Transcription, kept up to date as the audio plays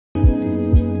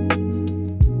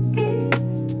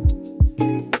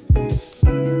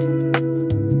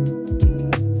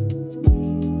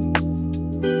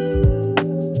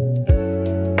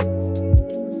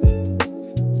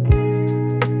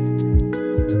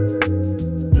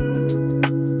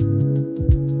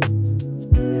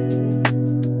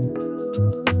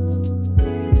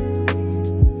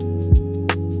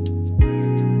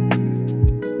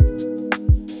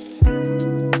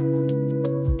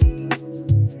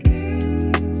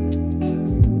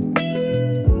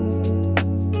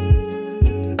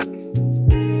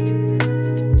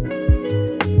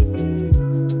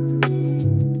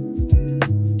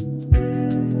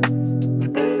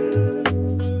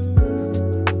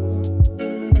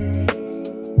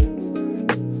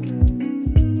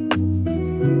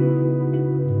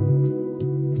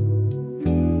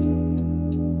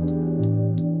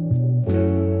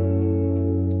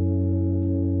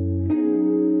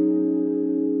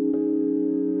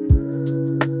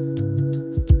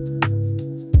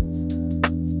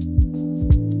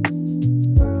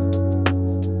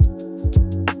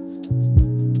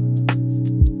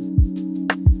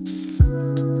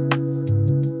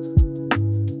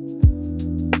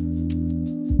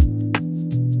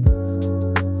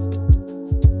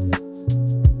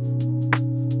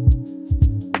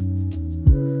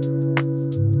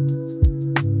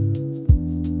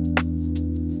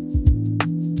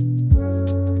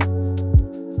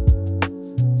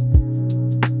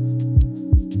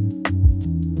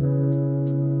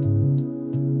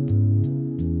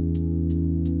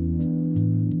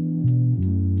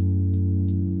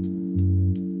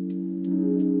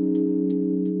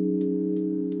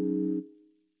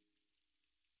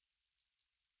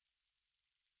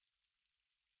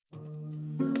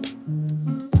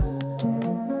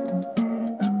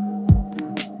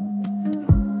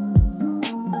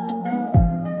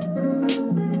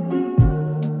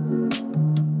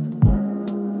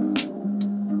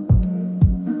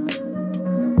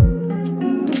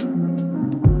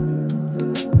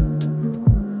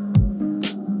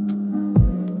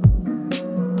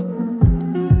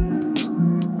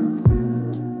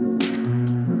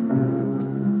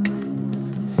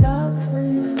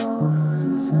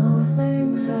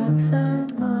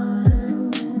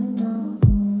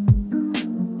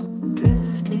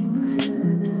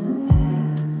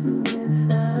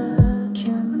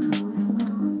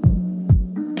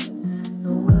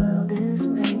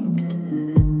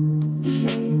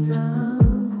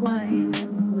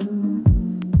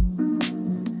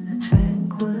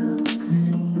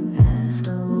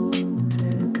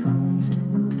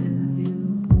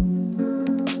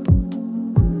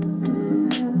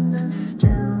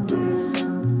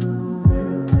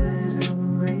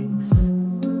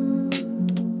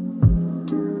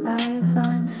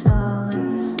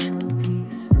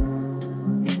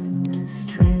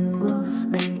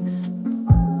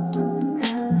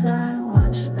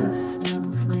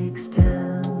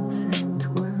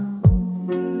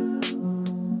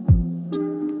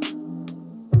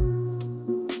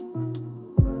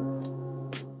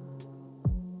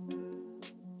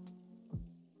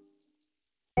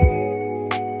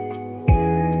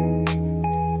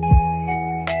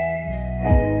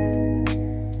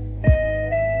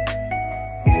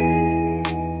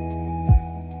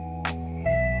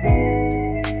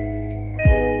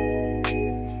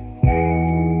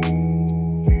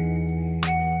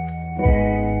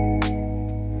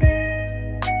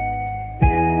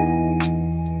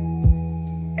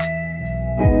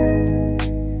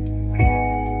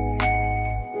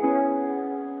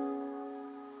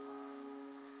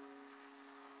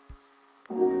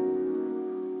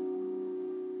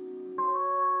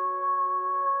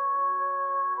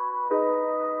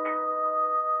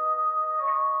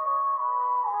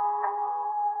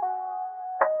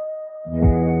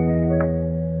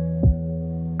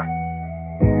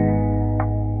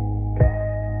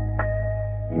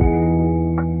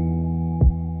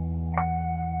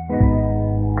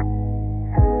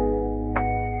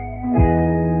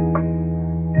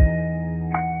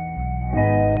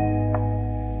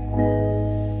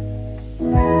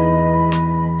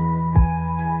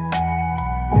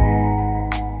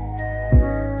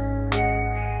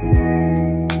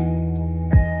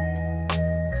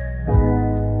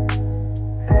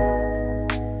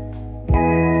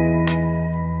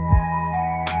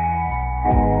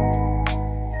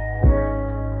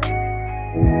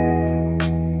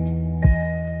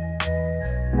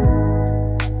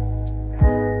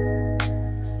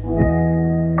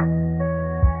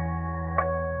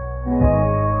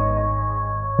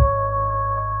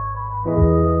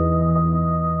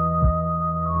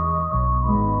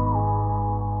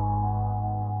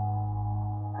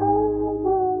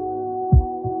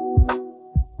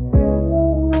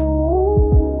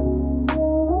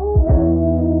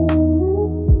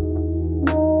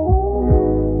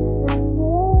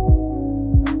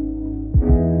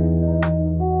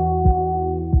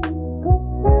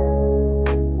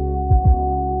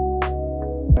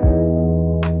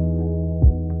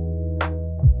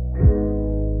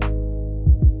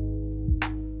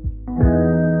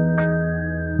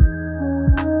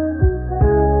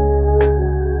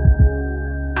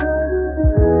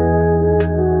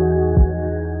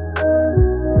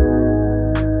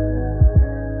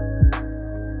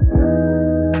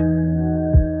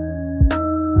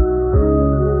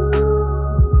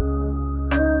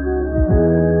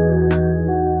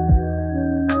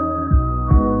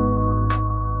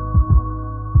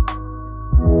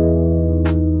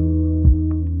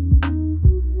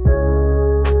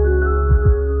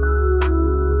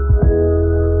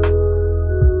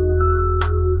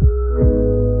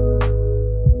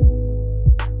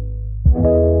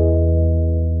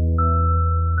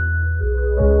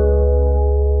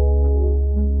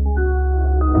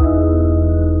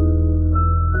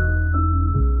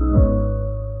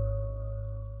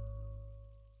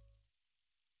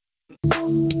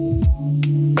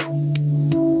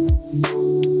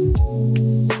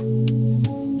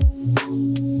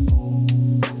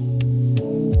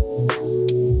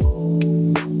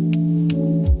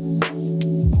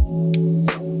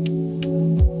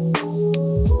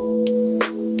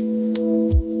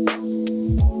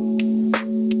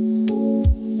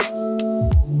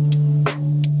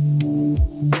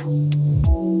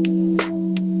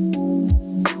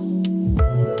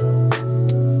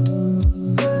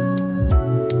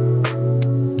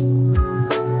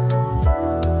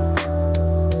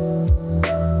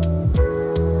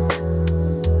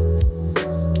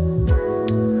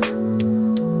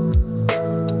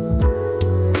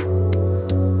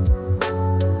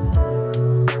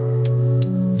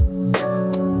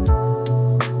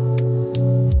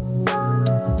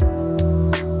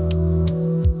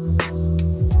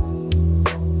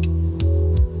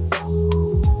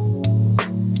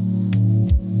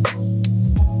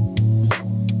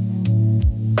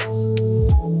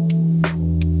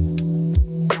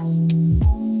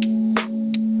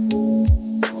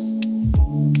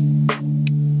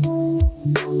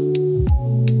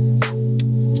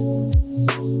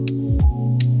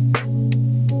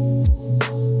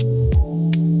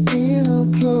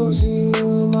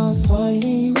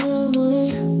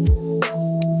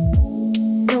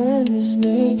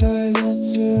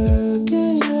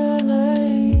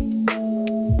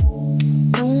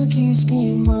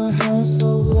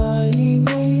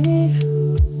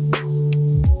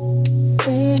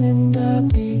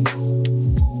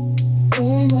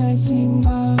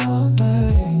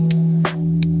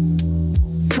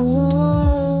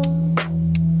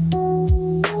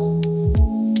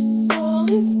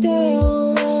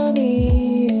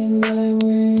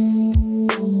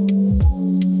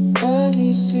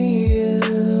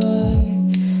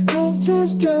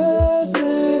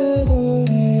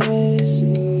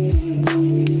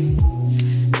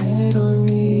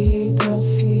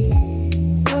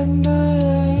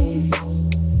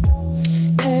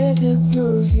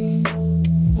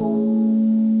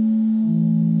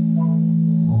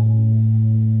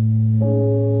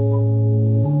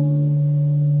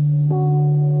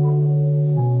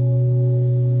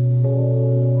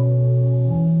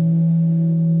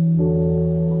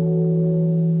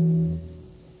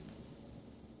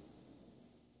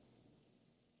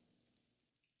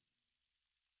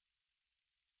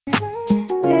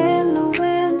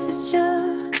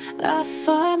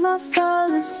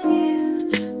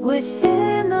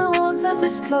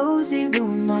Cozy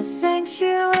room, my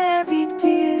sanctuary,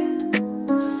 dear.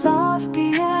 Soft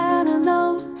piano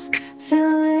notes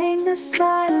filling the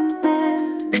silent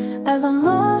bed. As I'm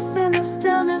lost in the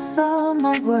stillness, all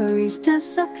my worries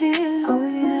disappear. Oh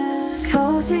yeah.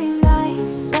 Cozy nights,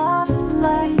 soft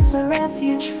lights, a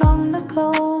refuge from the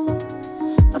cold.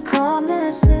 A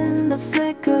calmness in the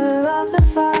flicker of the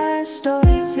fire,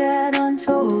 stories yet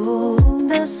untold.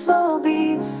 The slow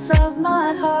beats of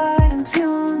my heart in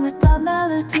tune with the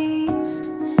melodies.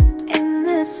 In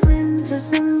this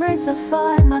winter's embrace I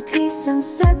find my peace and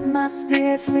set my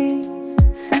spirit free.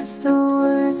 As the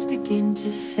words begin to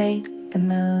fade, the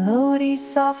melody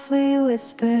softly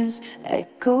whispers,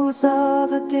 echoes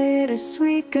of a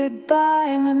bittersweet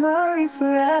goodbye. Memories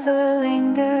forever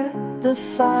linger. The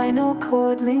final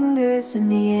chord lingers in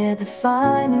the air, the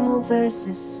final verse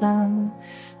is sung.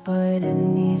 But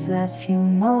in these last few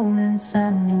moments,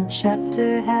 a new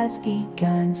chapter has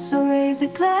begun. So raise a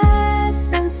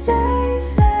glass and say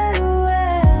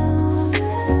farewell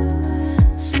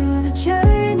to the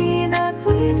journey that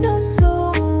we've known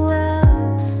so well.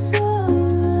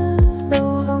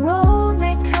 Though the road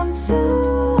may come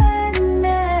to an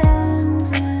end,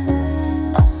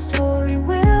 our story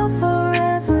will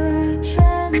forever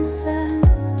transcend.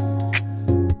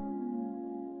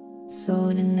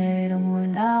 So tonight I'm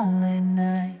going out at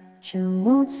night,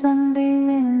 chill sunbeam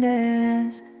in the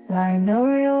east. I know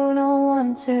you don't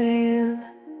want to you.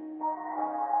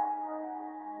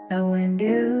 I went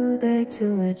you there to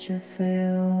let you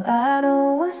feel. I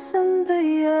don't want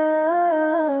somebody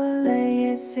else. Let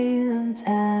you see them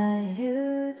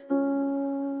tired too.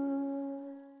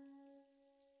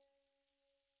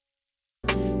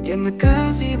 In the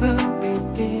cozy room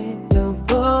within the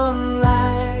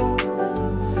moonlight,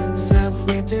 soft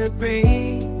winter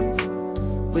breeze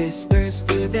whispers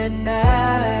through the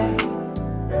night.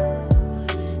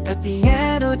 The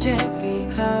piano gently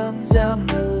hums a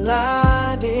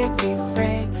melodic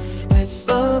refrain as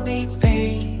slow beats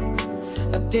paint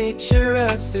a picture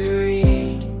of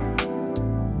serene.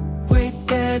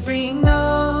 With every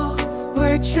note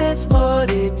we're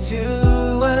transported to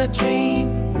a dream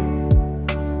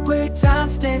where time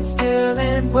stands still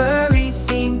and worries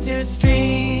seem to stream.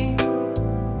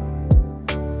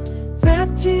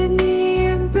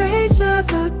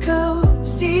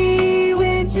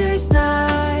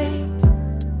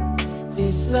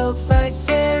 lo-fi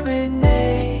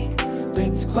serenade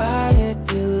brings quiet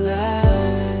delight.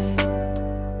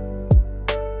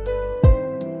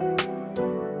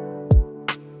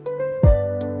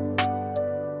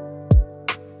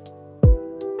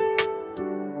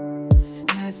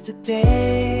 As the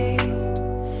day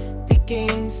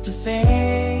begins to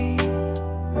fade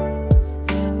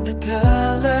and the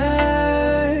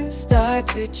colors start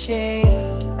to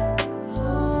change,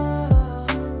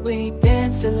 we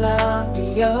dance along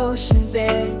the ocean's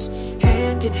edge,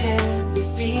 hand in hand, we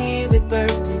feel it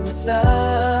bursting with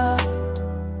love.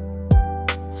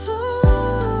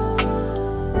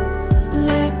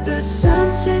 Let the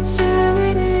sunset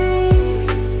serenade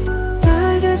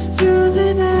guide us through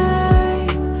the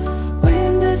night.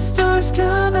 When the stars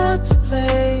come out to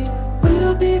play,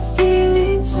 we'll be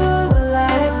feeling so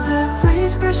alive. The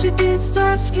breeze brush against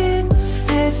our skin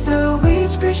as the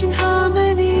waves crash in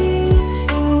harmony.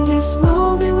 In this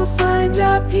moment we'll find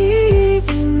our peace.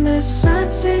 In the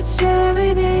sunset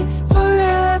serenade,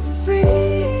 forever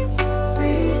free.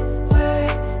 Free play,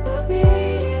 the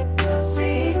beat, the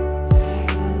free play.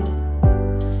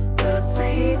 The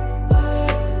free play,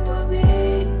 the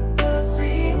beat, the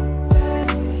free play.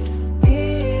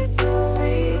 Beat, the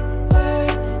free play,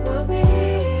 the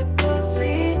beat, the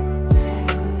free play.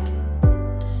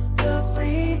 The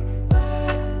free play,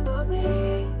 the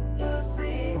beat, the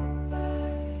free play.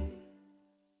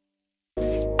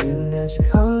 In this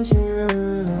cozy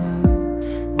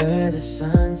room where the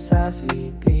sun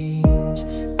softly beams,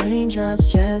 raindrops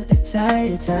gently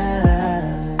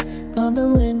tap on the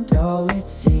window. It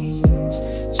seems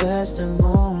just a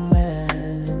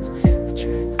moment, a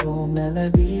tranquil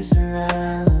melody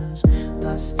surrounds,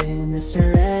 lost in the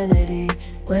serenity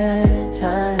where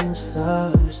time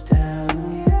slows down.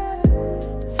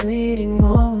 Fleeting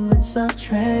moments of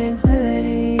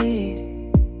tranquility,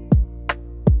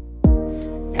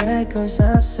 echoes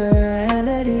of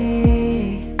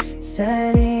serenity,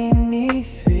 setting me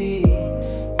free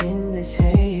in this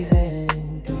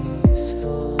haven,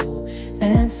 peaceful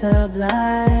and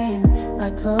sublime. I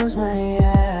close my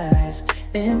eyes,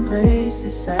 embrace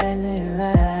the silent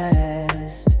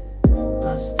rest,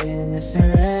 lost in the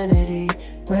serenity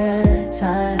where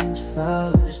time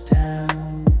slows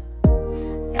down.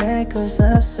 Echoes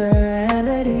of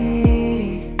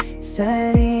serenity,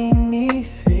 setting me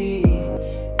free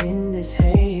in this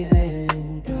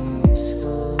haven,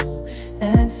 peaceful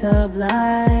and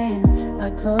sublime. I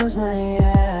close my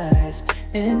eyes,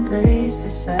 embrace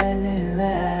the silent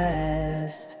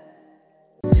rest.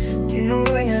 In the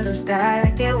way of the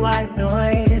static and white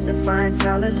noise, I find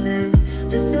solace in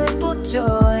the simple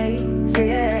joys.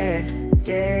 Yeah,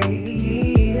 yeah.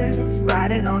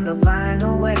 Riding on the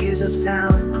final waves of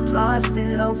sound, lost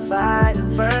in lo-fi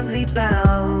and firmly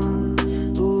bound.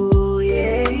 Ooh,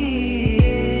 yeah.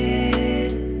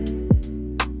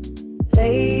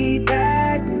 Laid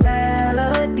back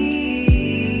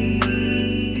melodies,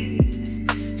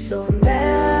 so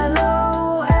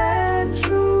mellow and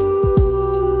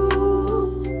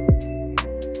true.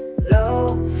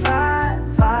 Lo-fi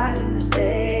vibes,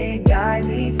 they guide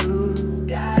me through,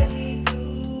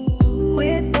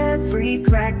 With every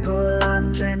crackle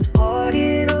I'm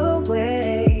transported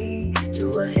away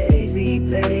to a hazy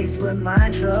place where my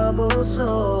troubles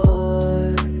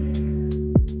soar.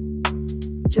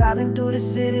 Driving through the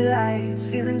city lights,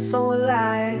 feeling so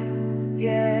alive,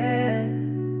 yeah.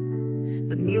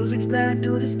 The music's blaring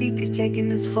through the speakers,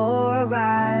 taking us for a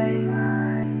ride.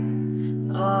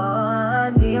 Oh,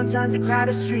 neon signs and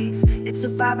crowded streets, it's a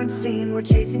vibrant scene. We're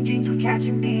chasing dreams, we're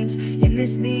catching beams in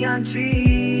this neon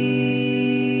tree.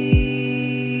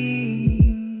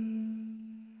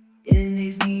 In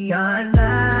these neon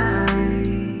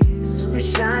lights, we're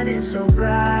shining so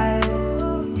bright.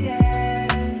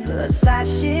 Us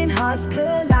flashing hearts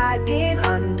colliding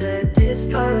under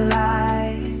disco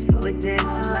lights. We're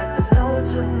dancing like there's no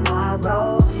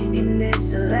tomorrow in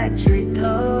this electric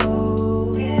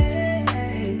glow.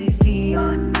 In these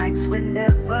neon nights, we're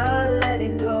never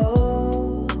letting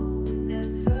go.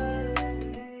 Never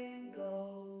letting go.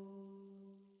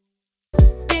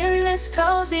 In this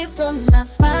cozy room, I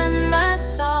find my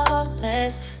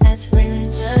solace as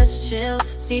winter's chill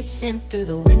seeps in through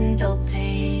the window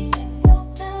pane.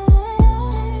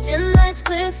 Dim lights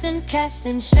glisten,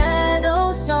 casting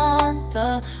shadows on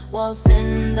the walls.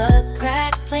 In the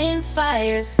crack, plain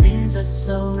fire sings a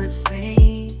slow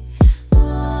refrain.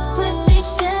 With each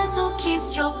gentle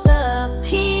keystroke, the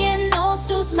piano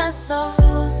soothes my soul.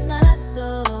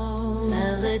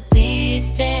 Melodies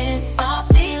dance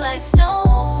softly like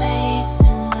snowflakes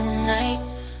in the night.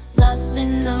 Lost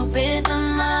in the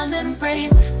rhythm, I'm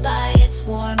embraced by its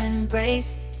warm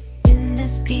embrace. In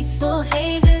this peaceful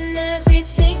haven,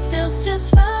 everything feels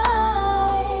just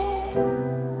right.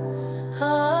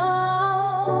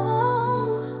 Oh,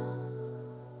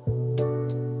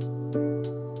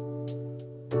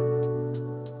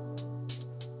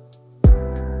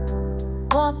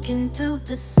 walking through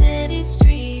the city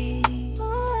streets,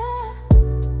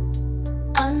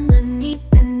 underneath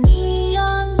the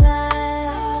neon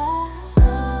lights.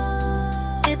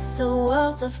 It's a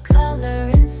world of color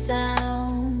and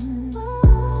sound,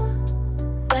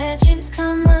 where dreams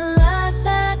come alive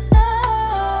at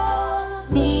night.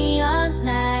 Neon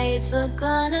nights, we're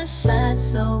gonna shine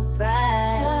so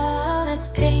bright. Let's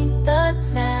paint the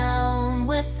town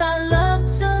with our love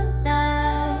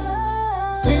tonight.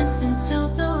 Dancing to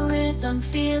the rhythm,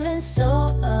 feeling so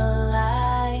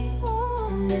alive.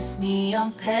 In this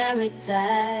neon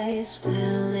paradise,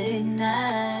 we'll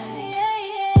ignite.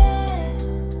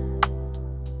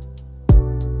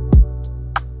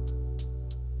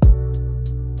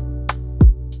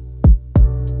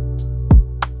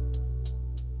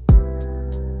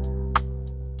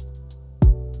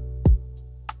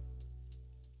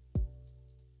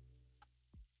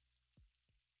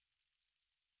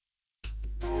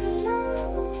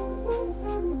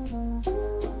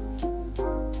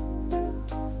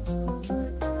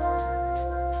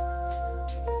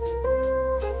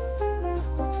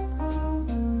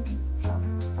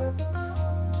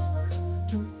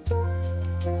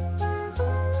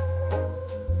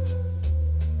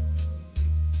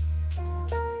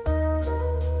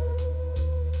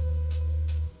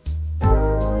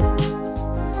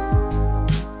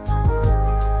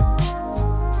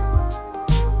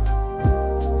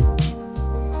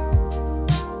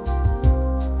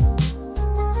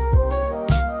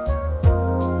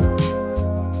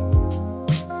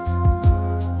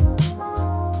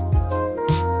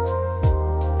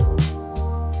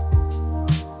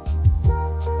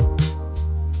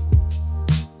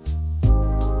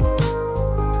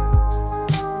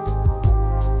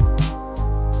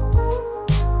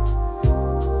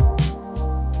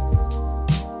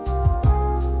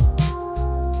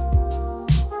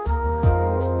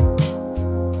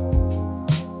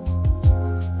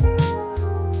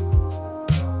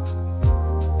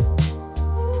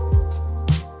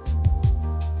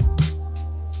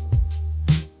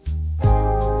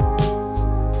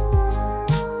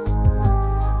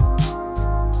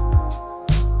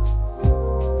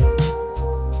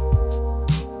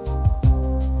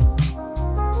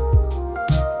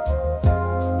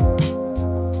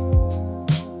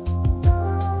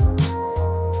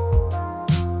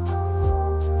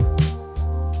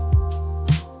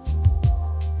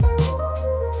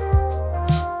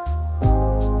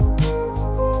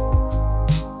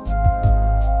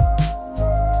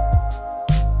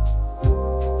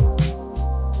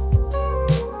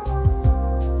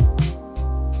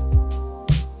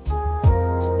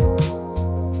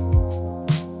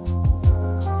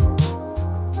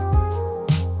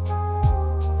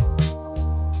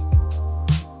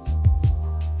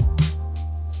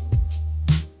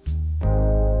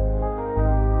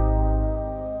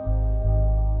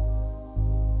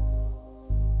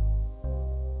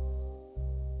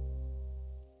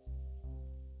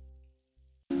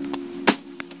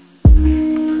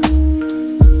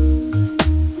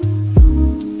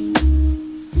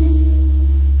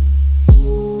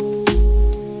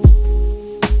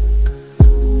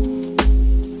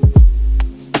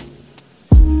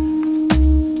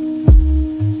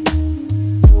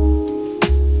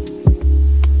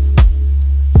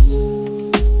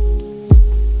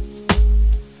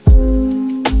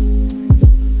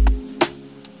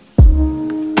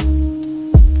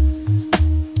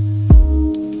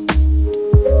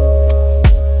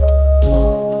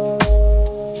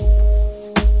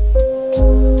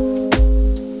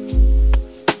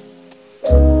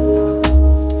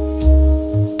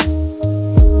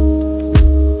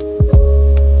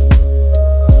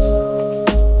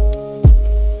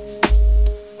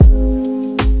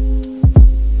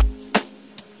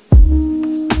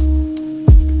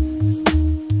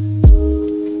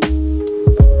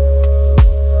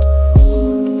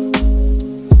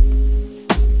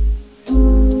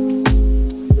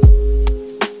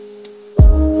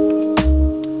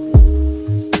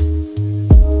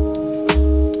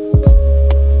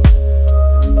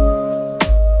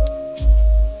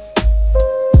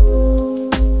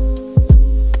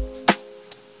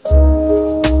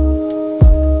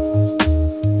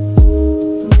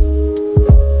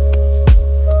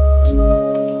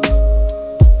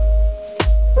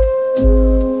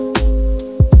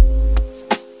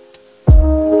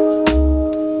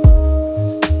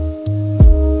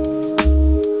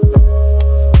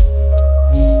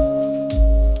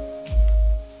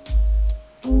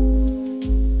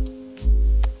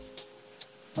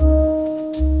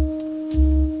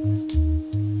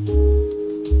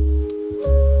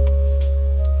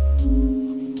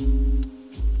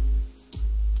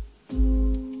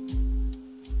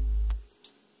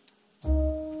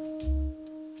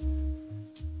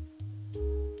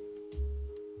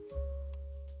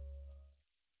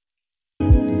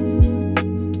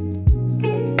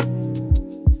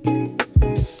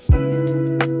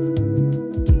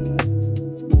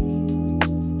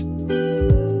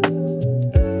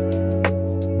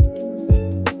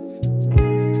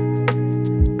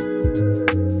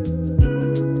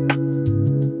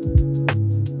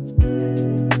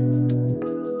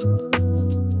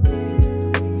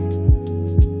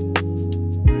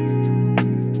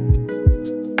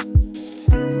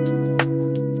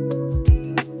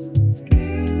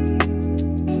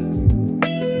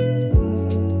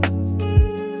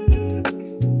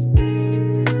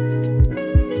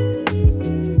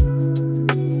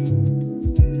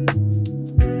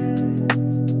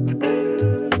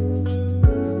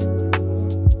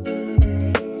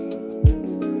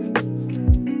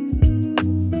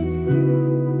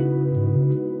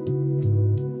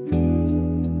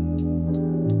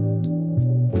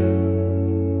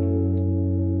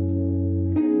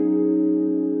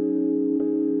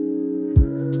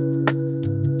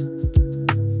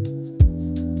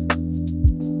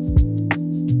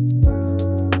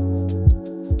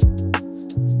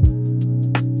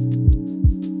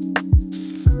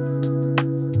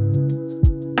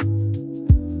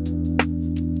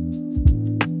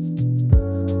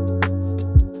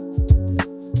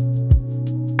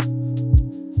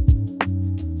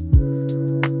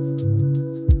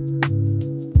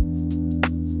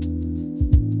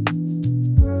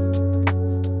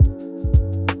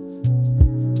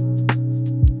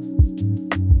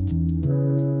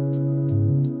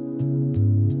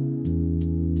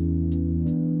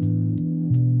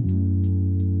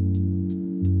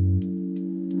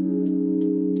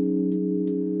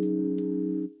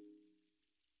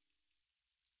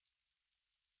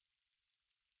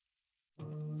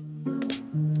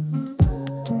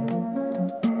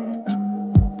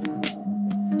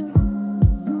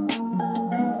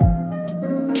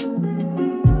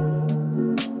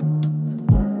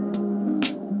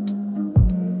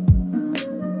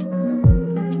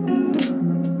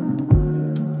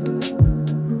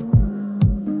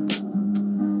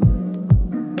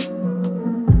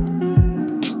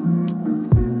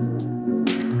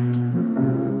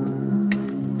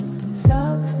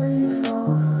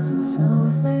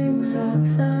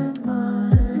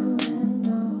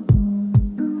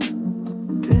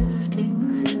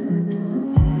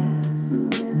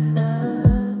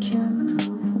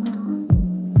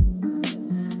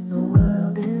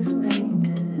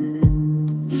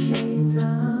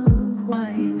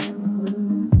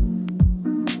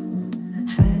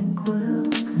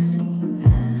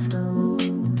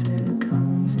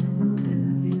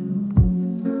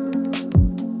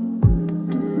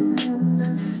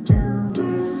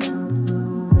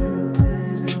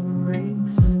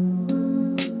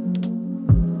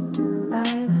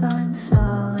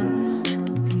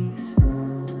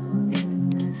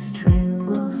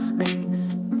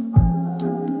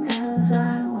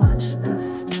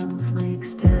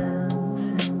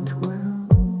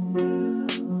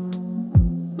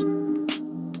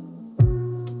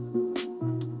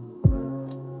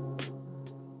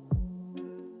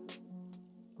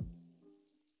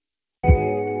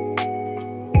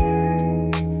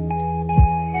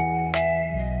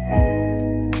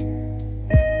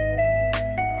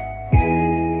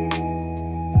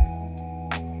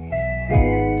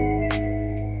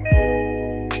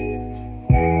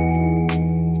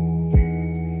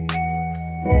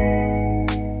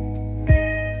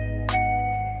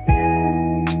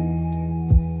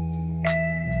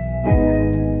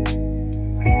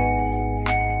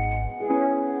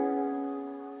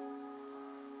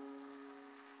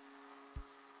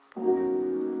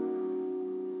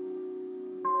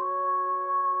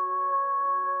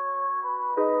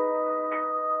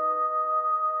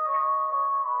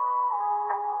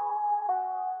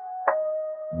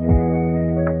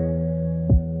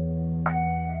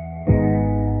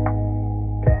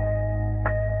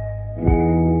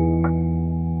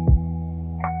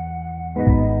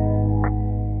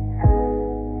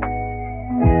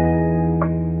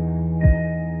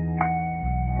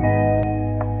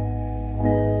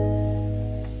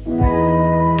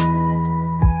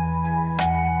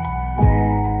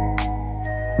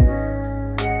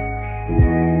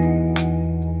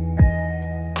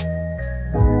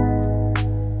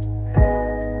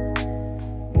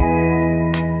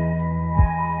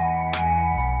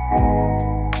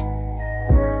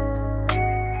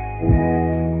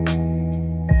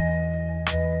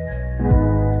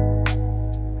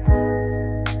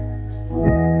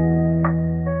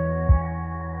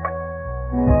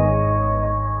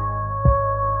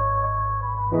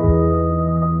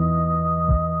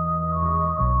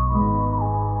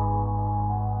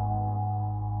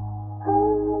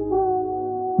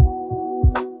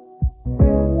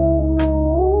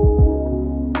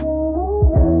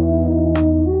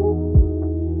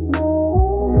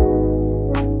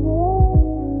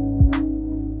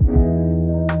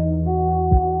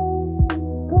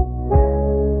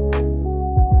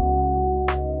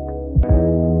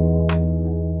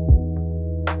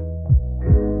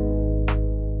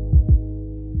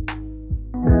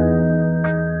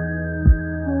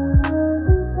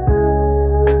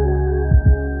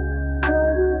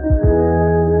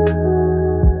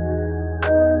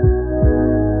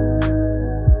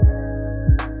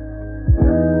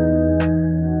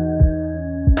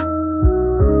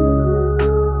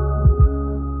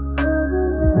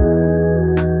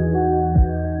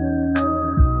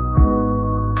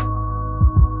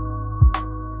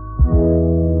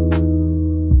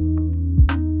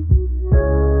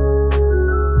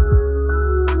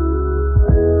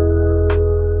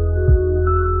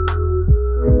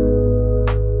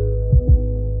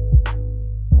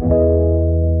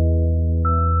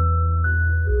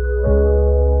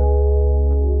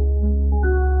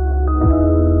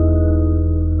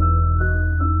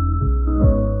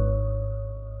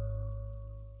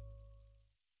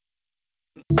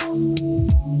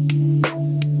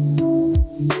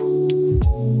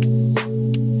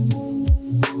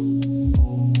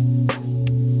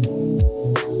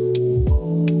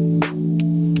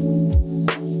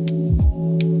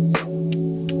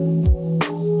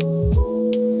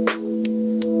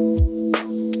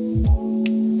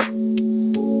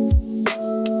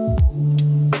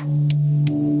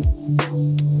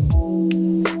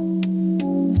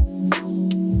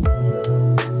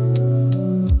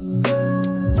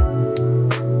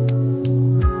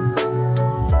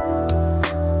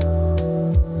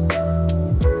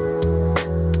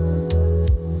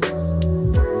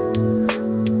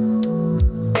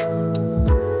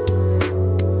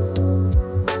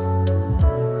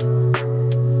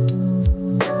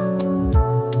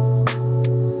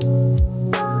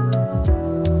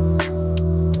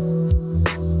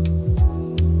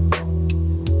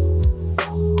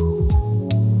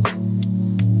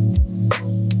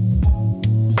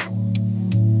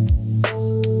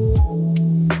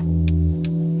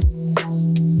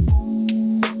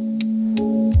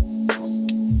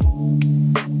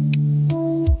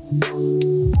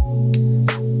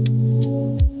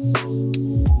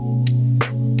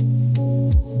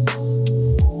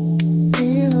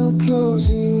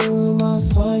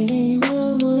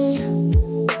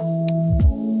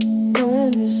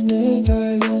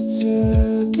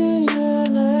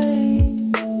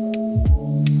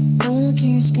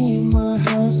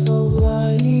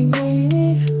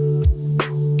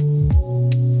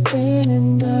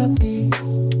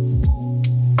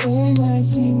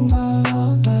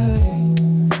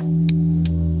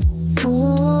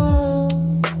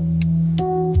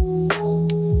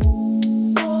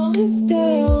 can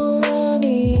stay on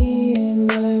me in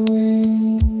my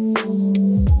room.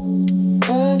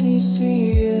 Are you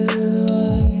sweet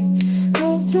like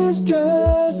winter's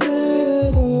dry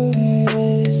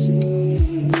bitterness?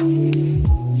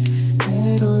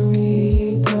 And on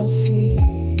me coffee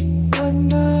one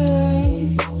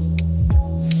night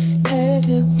and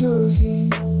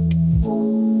improving.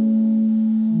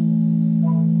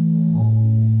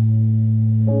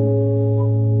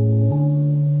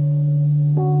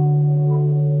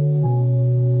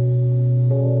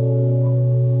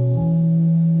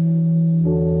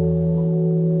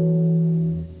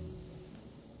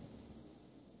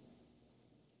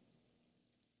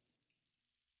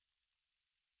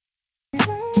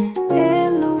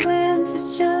 In the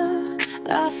winter's chill,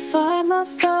 I find my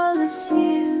solace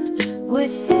here.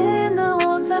 Within the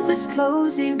warmth of this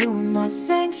cozy room, my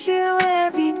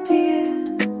sanctuary dear.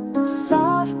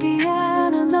 Soft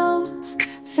piano notes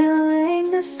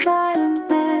filling the silent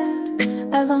bed.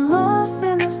 As I'm lost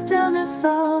in the stillness,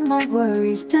 all my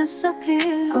worries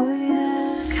disappear. Oh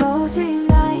yeah. Cozy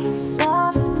nights,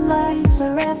 soft lights,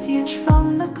 a refuge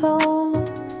from the cold.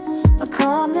 A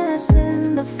calmness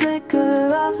in the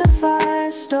flicker of the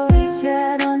fire, stories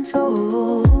yet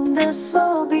untold. The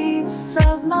slow beats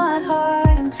of my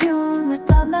heart in tune with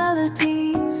the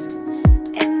melodies.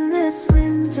 In this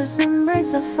winter's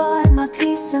embrace I find my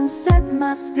peace and set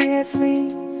my spirit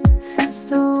free. As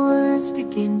the words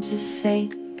begin to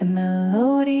fade, the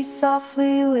melody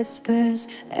softly whispers,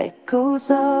 echoes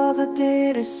of a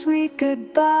bittersweet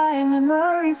goodbye.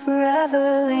 Memories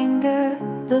forever linger.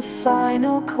 The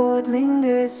final chord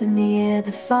lingers in the air,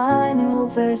 the final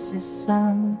verse is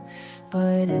sung.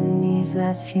 But in these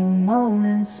last few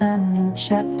moments, a new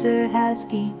chapter has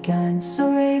begun.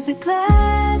 So raise a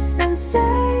glass and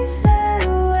say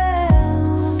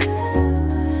farewell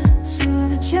to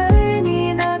the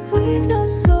journey that we've done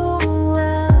so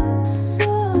well.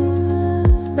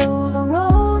 Though the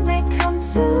road may come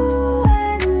to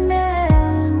an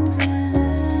end,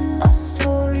 our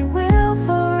story will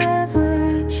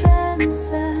forever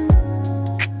transcend.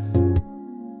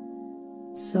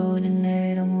 So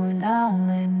tonight I'm going out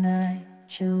at night,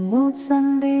 chill mood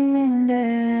sunbeaming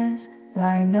desk,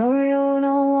 like no real,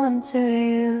 no one to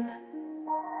you.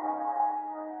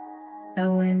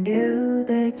 Now when you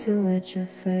take to it you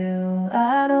feel,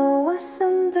 I know what's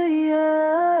something you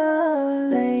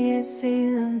let you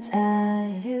see them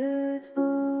tired too.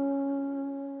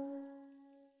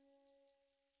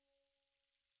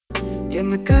 In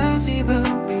the cozy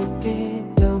room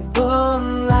within the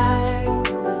moonlight,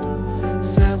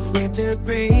 soft winter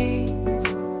breeze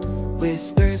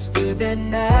whispers through the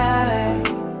night.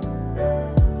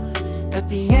 A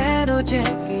piano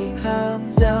gently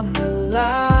hums a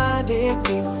melodic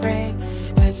refrain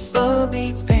as slow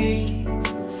beats paint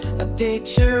a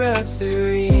picture of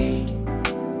serene.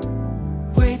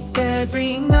 With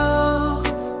every note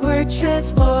we're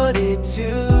transported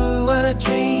to a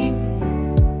dream,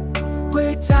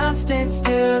 where time stands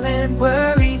still and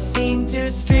worries seem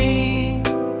to stream.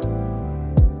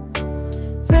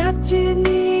 Wrapped in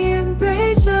the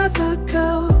embrace of a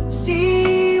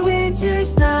cozy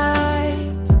winter's night,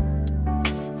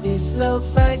 this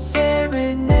lo-fi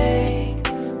serenade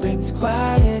brings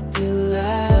quiet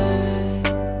delight.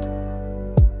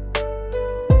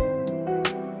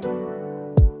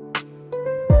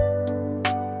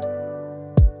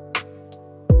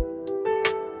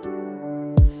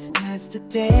 As the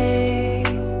day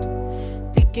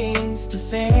begins to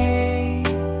fade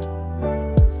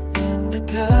and the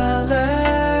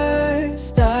colors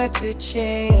start to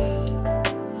change,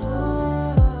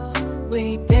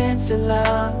 we dance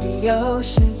along the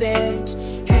ocean's edge,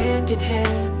 hand in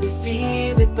hand we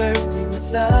feel it bursting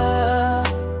with love.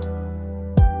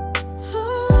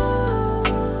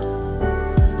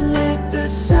 Let the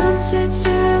sunset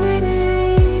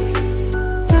serenade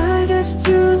guide us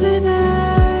through the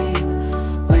night.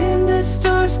 When the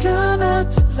stars come out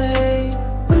to play,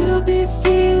 we'll be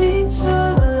feeling so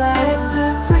alive.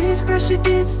 The breeze brush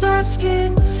against our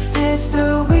skin as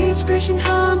the waves crash in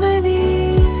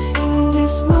harmony. In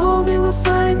this moment we'll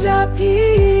find our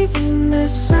peace. In the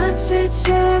sunset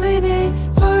serenade,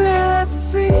 forever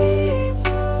free.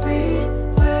 Free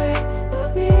play,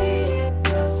 we'll be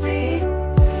the free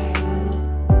play.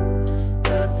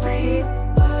 The free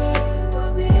play,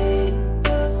 we'll be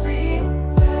the free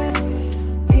play.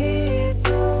 Be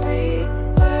the free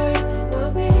play,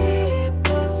 we'll be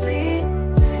the free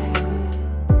play.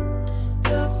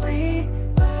 The free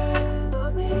play,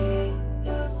 we'll be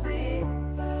the free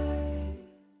play.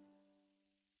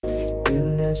 In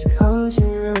this cozy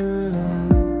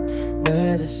room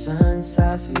where the sun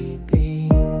softly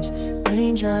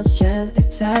knobs gently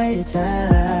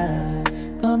tied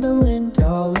on the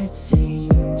window. It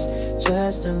seems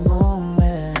just a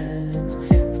moment.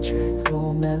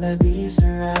 Tranquil melodies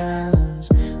around,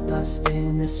 lost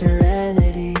in the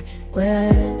serenity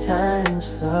where time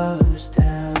slows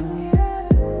down.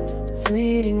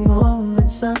 Fleeting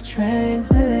moments of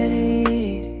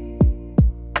tranquility,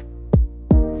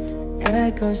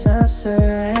 echoes of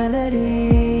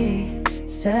serenity,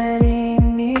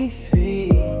 setting me free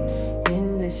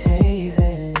in this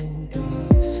haven,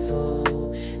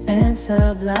 peaceful and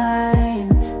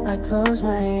sublime. I close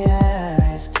my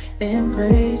eyes,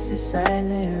 embrace the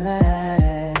silent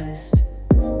rest,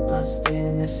 lost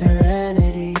in the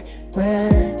serenity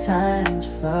where time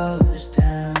slows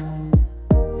down.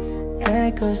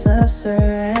 Echoes of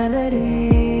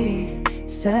serenity,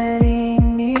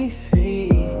 setting me free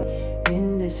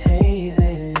in this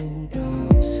haven,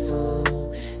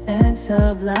 peaceful and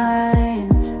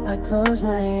sublime. I close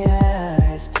my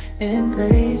eyes,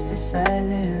 embrace the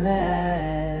silent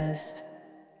rest.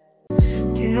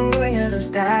 Do you know where those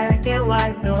static and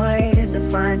white noise? I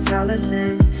find solace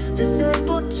in the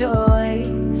simple joys,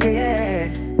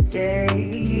 yeah, yeah,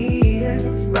 yeah.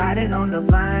 Riding on the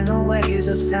vinyl waves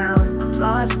of sound, I'm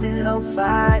lost in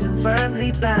lo-fi and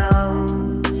firmly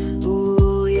bound.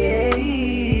 Ooh, yeah,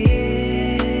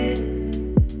 yeah.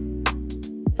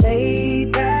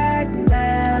 Laid back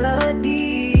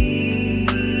melodies,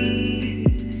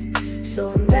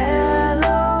 so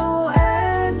mellow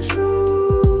and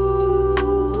true.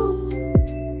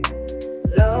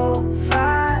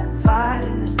 Lo-fi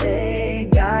vibes, they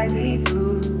guide me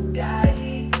through.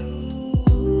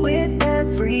 With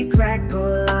every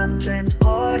crackle, I'm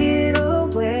transported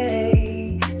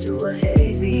away to a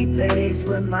hazy place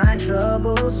where my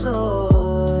troubles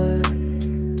soar.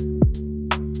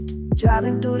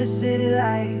 Driving through the city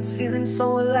lights, feeling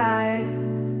so alive,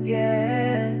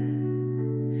 yeah.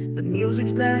 The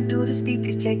music's blaring through the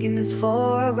speakers, taking us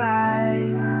for a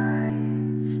ride.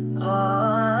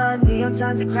 Neon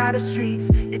signs and crowded streets,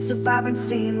 it's a vibrant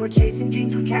scene. We're chasing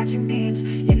dreams, we're catching beams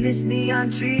in this neon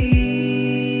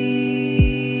dream.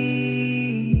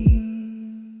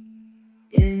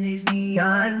 In these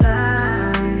neon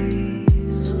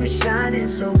lights, we're shining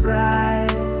so bright.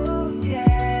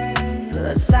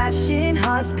 Blood's flashing,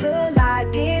 hearts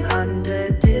colliding under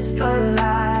disco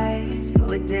lights.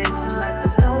 We're dancing like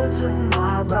there's no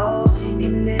tomorrow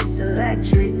in this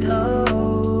electric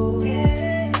glow.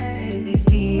 In these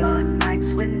neon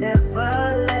nights, we're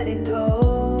never letting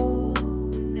go.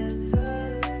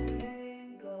 Never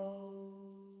letting go.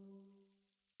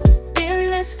 In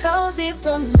this cozy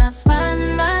room, I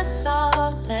find my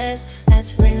solace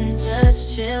as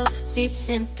winter's chill seeps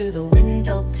in through the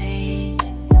window pane.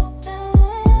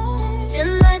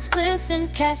 Dim lights glisten,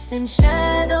 casting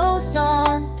shadows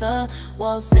on the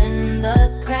walls. In the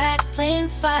cracked plain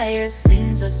fire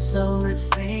sings a slow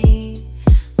refrain.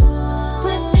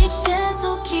 With each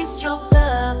gentle keystroke,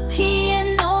 the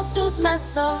piano soothes my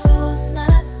soul.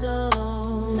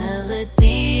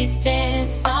 Melodies dance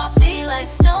softly like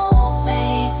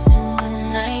snowflakes in the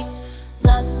night.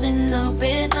 Lost in the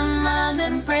rhythm, I'm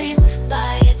embraced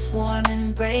by its warm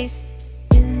embrace.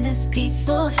 In this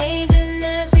peaceful haven,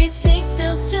 everything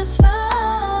feels just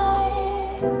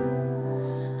right.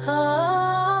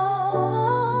 Oh.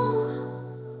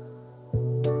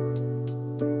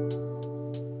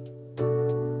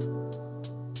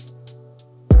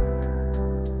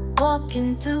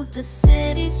 Walking through the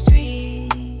city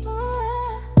streets,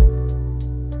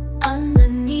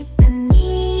 underneath the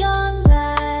neon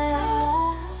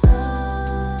lights.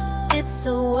 It's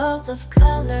a world of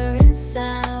color and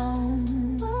sound,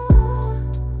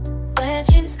 where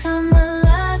dreams come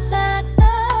alive at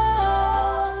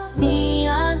night.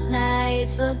 Neon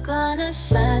nights, we're gonna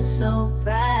shine so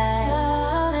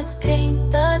bright. Let's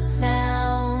paint the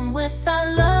town with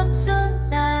our love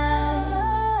tonight.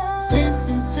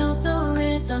 Dancing to the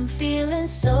rhythm, feeling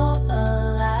so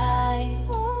alive.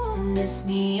 In this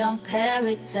neon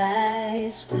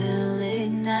paradise, we'll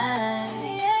ignite.